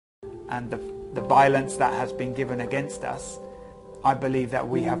and the violence that has been given against us, I believe that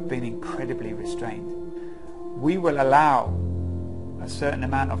we have been incredibly restrained. We will allow a certain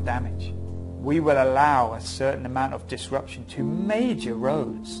amount of damage. We will allow a certain amount of disruption to major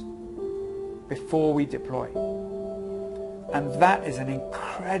roads before we deploy. And that is an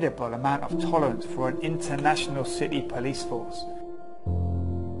incredible amount of tolerance for an international city police force.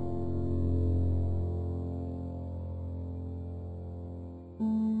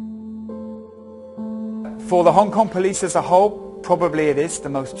 For the Hong Kong police as a whole, probably it is the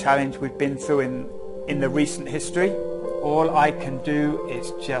most challenge we've been through in the recent history. All I can do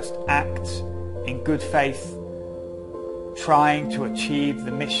is just act in good faith, trying to achieve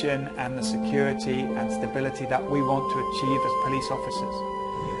the mission and the security and stability that we want to achieve as police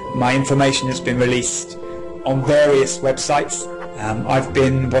officers. My information has been released on various websites. I've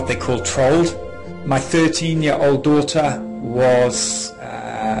been what they call trolled. My 13-year-old daughter was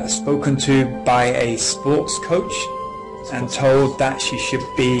spoken to by a sports coach and told that she should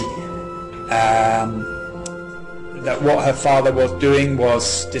be that what her father was doing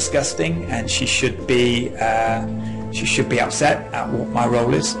was disgusting, and she should be upset at what my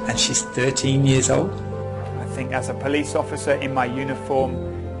role is, and she's 13 years old. I think as a police officer in my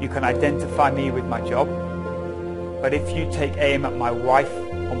uniform, you can identify me with my job, but if you take aim at my wife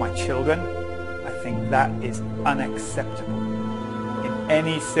or my children, I think that is unacceptable. In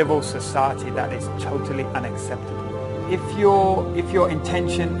any civil society, that is totally unacceptable. If your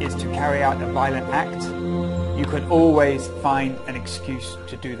intention is to carry out a violent act, you can always find an excuse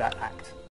to do that act.